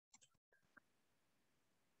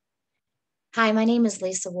Hi, my name is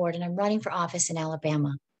Lisa Ward, and I'm running for office in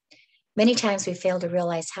Alabama. Many times we fail to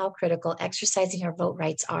realize how critical exercising our vote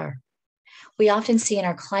rights are. We often see in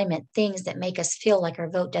our climate things that make us feel like our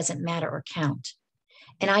vote doesn't matter or count.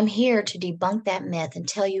 And I'm here to debunk that myth and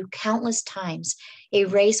tell you countless times a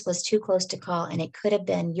race was too close to call and it could have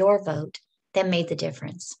been your vote that made the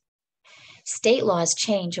difference. State laws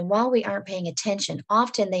change, and while we aren't paying attention,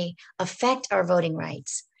 often they affect our voting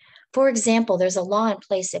rights. For example, there's a law in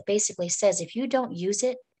place that basically says if you don't use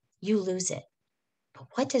it, you lose it. But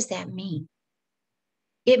what does that mean?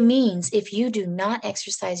 It means if you do not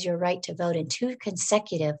exercise your right to vote in two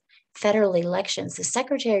consecutive federal elections, the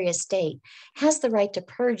Secretary of State has the right to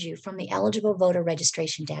purge you from the eligible voter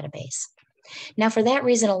registration database. Now, for that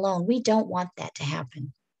reason alone, we don't want that to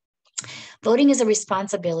happen. Voting is a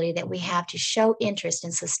responsibility that we have to show interest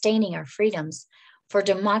in sustaining our freedoms for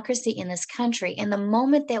democracy in this country. And the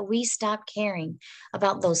moment that we stop caring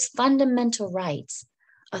about those fundamental rights,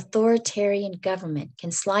 authoritarian government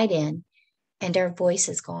can slide in and our voice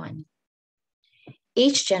is gone.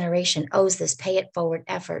 Each generation owes this pay it forward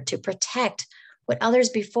effort to protect what others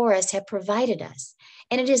before us have provided us.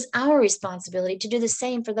 And it is our responsibility to do the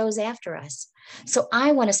same for those after us. So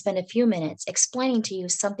I want to spend a few minutes explaining to you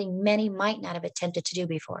something many might not have attempted to do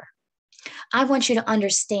before. I want you to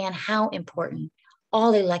understand how important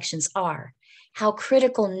all elections are, how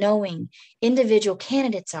critical knowing individual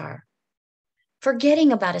candidates are,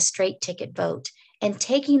 forgetting about a straight ticket vote and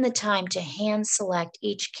taking the time to hand select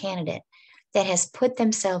each candidate that has put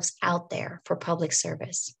themselves out there for public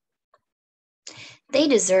service. They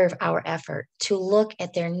deserve our effort to look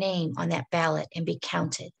at their name on that ballot and be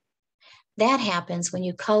counted. That happens when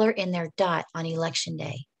you color in their dot on election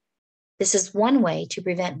day. This is one way to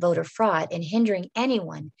prevent voter fraud and hindering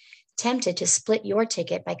anyone tempted to split your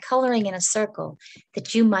ticket by coloring in a circle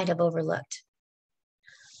that you might have overlooked.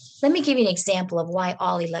 Let me give you an example of why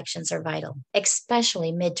all elections are vital,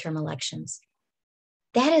 especially midterm elections.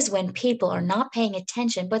 That is when people are not paying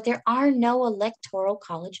attention, but there are no electoral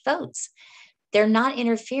college votes. They're not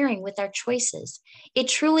interfering with our choices. It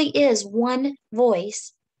truly is one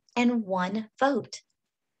voice and one vote.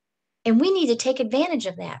 And we need to take advantage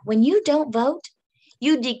of that. When you don't vote,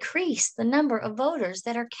 you decrease the number of voters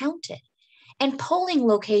that are counted. And polling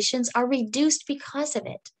locations are reduced because of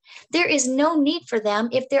it. There is no need for them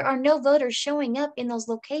if there are no voters showing up in those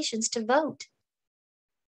locations to vote.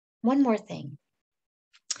 One more thing,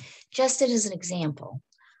 just as an example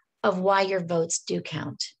of why your votes do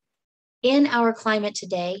count. In our climate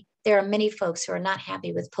today, there are many folks who are not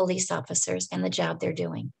happy with police officers and the job they're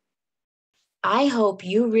doing. I hope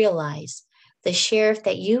you realize the sheriff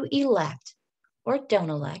that you elect or don't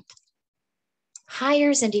elect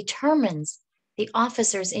hires and determines the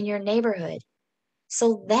officers in your neighborhood.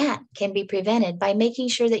 So that can be prevented by making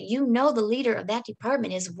sure that you know the leader of that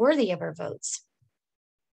department is worthy of our votes.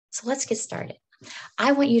 So let's get started.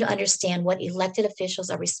 I want you to understand what elected officials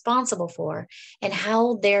are responsible for and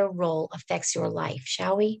how their role affects your life,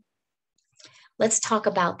 shall we? Let's talk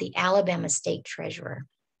about the Alabama State Treasurer.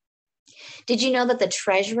 Did you know that the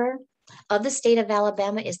treasurer of the state of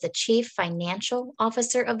Alabama is the chief financial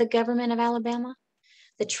officer of the government of Alabama?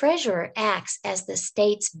 The treasurer acts as the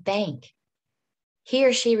state's bank. He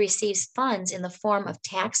or she receives funds in the form of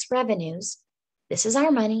tax revenues, this is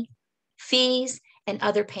our money, fees, and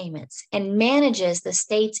other payments, and manages the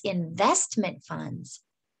state's investment funds.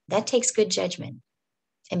 That takes good judgment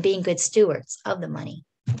and being good stewards of the money.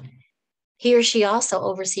 He or she also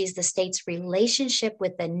oversees the state's relationship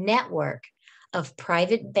with the network of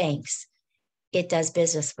private banks it does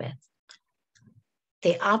business with.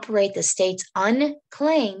 They operate the state's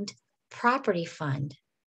unclaimed property fund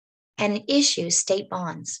and issue state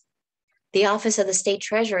bonds. The Office of the State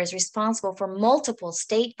Treasurer is responsible for multiple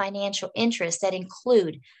state financial interests that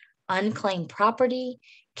include unclaimed property,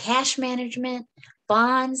 cash management,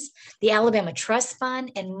 bonds, the Alabama Trust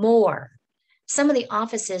Fund, and more. Some of the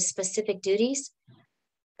office's specific duties,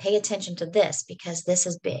 pay attention to this because this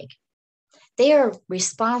is big. They are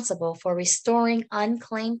responsible for restoring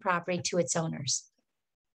unclaimed property to its owners.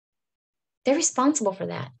 They're responsible for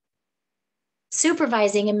that.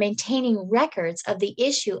 Supervising and maintaining records of the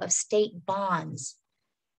issue of state bonds.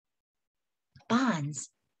 Bonds.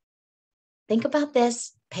 Think about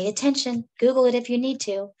this. Pay attention. Google it if you need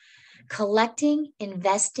to. Collecting,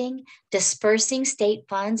 investing, dispersing state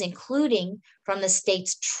funds, including from the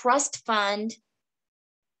state's trust fund,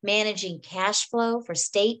 managing cash flow for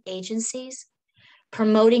state agencies,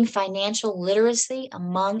 promoting financial literacy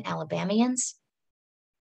among Alabamians.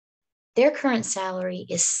 Their current salary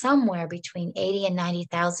is somewhere between $80,000 and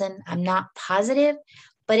 $90,000. I'm not positive,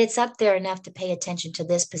 but it's up there enough to pay attention to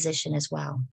this position as well.